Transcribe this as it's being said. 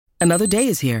Another day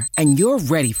is here, and you're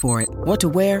ready for it. What to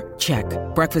wear? Check.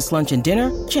 Breakfast, lunch, and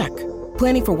dinner? Check.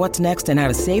 Planning for what's next and how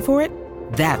to save for it?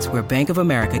 That's where Bank of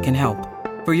America can help.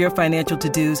 For your financial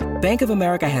to-dos, Bank of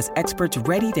America has experts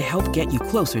ready to help get you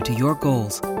closer to your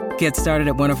goals. Get started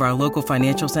at one of our local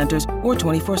financial centers or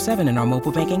 24/7 in our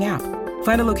mobile banking app.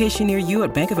 Find a location near you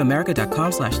at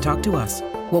bankofamerica.com/talktous.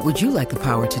 What would you like the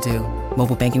power to do?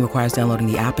 Mobile banking requires downloading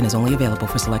the app and is only available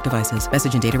for select devices.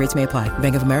 Message and data rates may apply.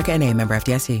 Bank of America N.A., member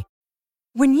FDIC.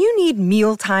 When you need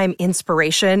mealtime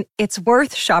inspiration, it's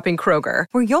worth shopping Kroger,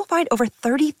 where you'll find over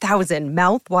 30,000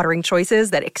 mouth-watering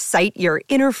choices that excite your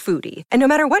inner foodie. And no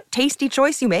matter what tasty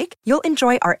choice you make, you'll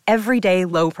enjoy our everyday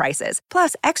low prices,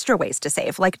 plus extra ways to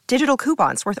save, like digital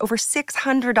coupons worth over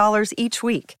 $600 each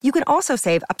week. You can also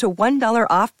save up to $1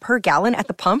 off per gallon at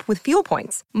the pump with fuel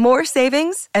points. More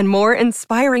savings and more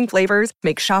inspiring flavors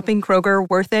make shopping Kroger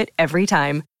worth it every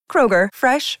time. Kroger,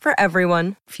 fresh for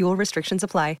everyone. Fuel restrictions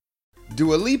apply.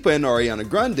 Dua Lipa and Ariana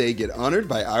Grande get honored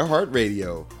by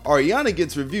iHeartRadio. Ariana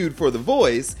gets reviewed for The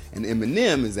Voice, and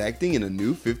Eminem is acting in a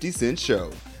new 50 Cent show.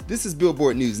 This is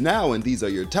Billboard News Now, and these are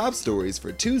your top stories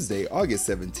for Tuesday, August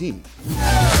 17th. You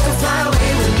can fly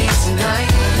away with me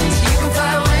tonight. You can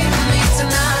fly away with me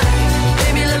tonight.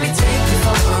 Baby, let me take you for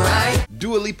a ride.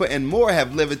 Dua Lipa and more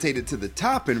have levitated to the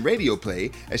top in radio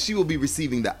play, as she will be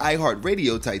receiving the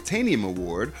iHeartRadio Titanium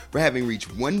Award for having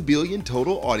reached 1 billion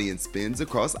total audience spins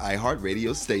across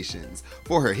iHeartRadio stations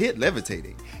for her hit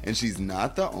Levitating, and she's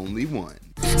not the only one.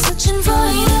 Searching for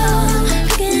you,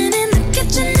 looking in the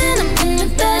kitchen and I'm in your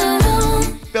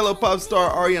bedroom. Fellow pop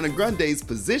star Ariana Grande's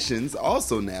Positions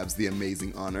also nabs the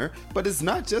amazing honor, but it's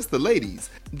not just the ladies.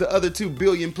 The other 2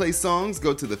 billion play songs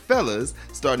go to the fellas,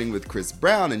 starting with Chris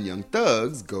Brown and Young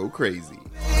Thug's Go Crazy.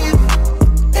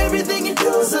 Everything you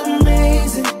do is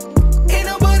amazing. Ain't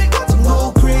nobody got to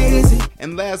go crazy.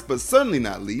 And last but certainly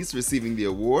not least, receiving the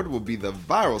award will be the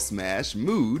viral smash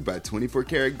Mood by 24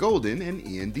 Karat Golden and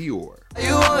Ian Dior.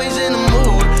 You always in the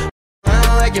mood.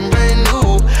 I like it brand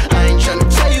new. I ain't trying to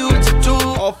tell you what to do.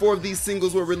 All 4 of these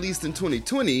singles were released in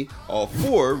 2020. All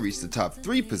 4 reached the top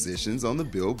 3 positions on the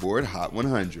Billboard Hot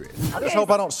 100. I just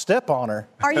hope I don't step on her.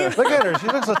 Are you? Look at her. She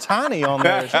looks so tiny on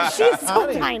there. She's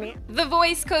so tiny. The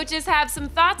Voice coaches have some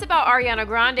thoughts about Ariana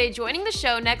Grande joining the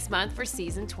show next month for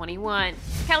season 21.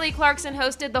 Kelly Clarkson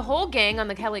hosted the whole gang on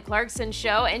The Kelly Clarkson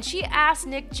Show, and she asked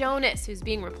Nick Jonas, who's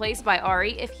being replaced by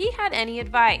Ari, if he had any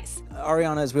advice.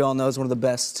 Ariana, as we all know, is one of the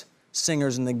best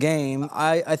singers in the game.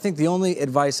 I think the only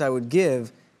advice I would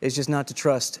give is just not to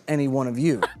trust any one of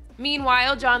you.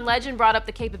 Meanwhile, John Legend brought up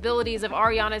the capabilities of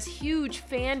Ariana's huge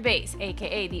fan base,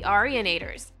 aka the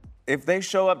Arianators. If they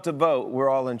show up to vote, we're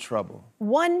all in trouble.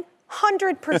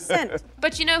 100%.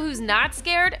 But you know who's not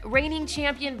scared? Reigning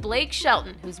champion Blake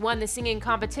Shelton, who's won the singing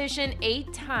competition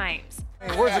 8 times.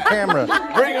 Hey, where's the camera?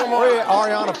 Bring them on.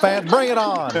 Ariana fans, bring it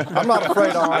on. I'm not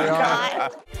afraid of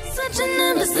Ariana. Searching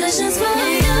in positions for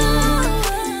you.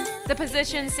 The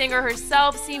Position singer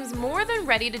herself seems more than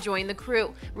ready to join the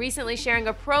crew, recently sharing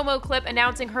a promo clip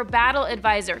announcing her battle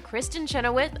advisor, Kristen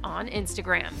Chenoweth, on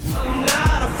Instagram. I'm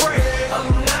not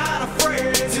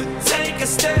afraid to take a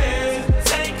stand.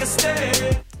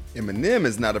 Eminem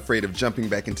is not afraid of jumping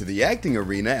back into the acting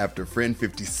arena after friend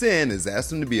 50 Cent has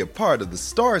asked him to be a part of the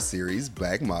Star series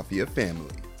Black Mafia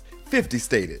Family. 50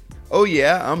 stated, "Oh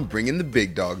yeah, I'm bringing the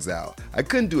big dogs out. I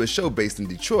couldn't do a show based in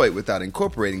Detroit without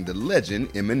incorporating the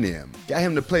legend Eminem. Got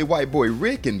him to play White Boy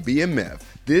Rick in BMF.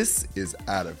 This is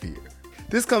out of here."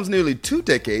 This comes nearly 2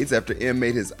 decades after M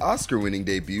made his Oscar-winning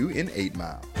debut in 8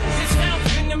 Mile.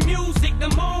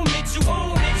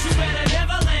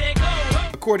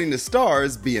 According to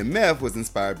Stars, BMF was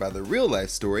inspired by the real-life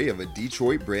story of a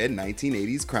Detroit-bred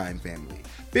 1980s crime family.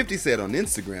 50 said on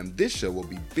Instagram this show will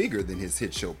be bigger than his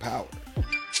hit show Power.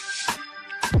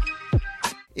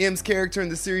 M's character in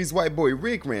the series White Boy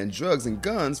Rick ran drugs and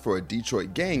guns for a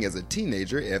Detroit gang as a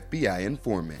teenager FBI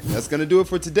informant. That's gonna do it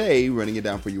for today. Running it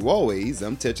down for you always,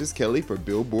 I'm Tetris Kelly for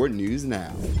Billboard News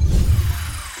Now.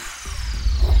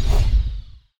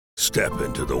 Step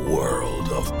into the world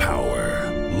of power,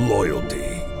 loyalty,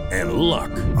 and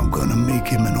luck. I'm gonna make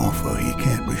him an offer he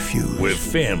can't refuse. With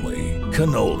family,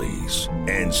 cannolis,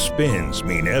 and spins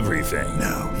mean everything.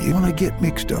 Now, you wanna get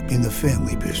mixed up in the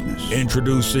family business.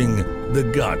 Introducing The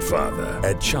Godfather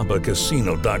at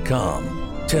ChumbaCasino.com.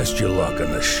 Test your luck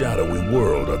in the shadowy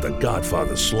world of The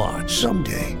Godfather slot.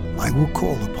 Someday, I will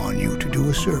call upon you to do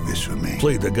a service for me.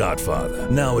 Play The Godfather,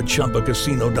 now at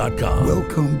ChumbaCasino.com.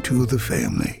 Welcome to the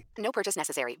family. No purchase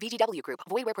necessary. VGW Group.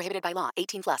 Void where prohibited by law.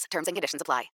 18+. Terms and conditions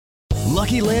apply.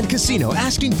 Lucky Land Casino,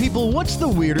 asking people, what's the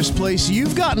weirdest place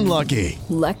you've gotten lucky?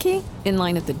 Lucky? In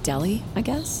line at the deli, I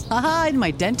guess? Aha, in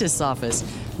my dentist's office.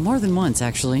 More than once,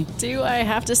 actually. Do I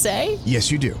have to say?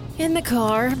 Yes, you do. In the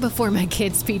car before my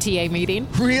kids' PTA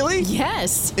meeting. Really?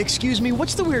 Yes. Excuse me,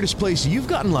 what's the weirdest place you've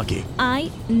gotten lucky?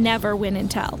 I never win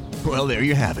and tell. Well, there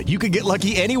you have it. You can get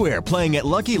lucky anywhere, playing at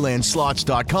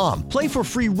LuckyLandSlots.com. Play for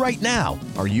free right now.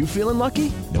 Are you feeling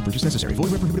lucky? No purchase necessary.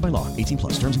 Void where prohibited by law.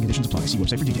 18+. Terms and conditions apply. See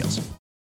website for details.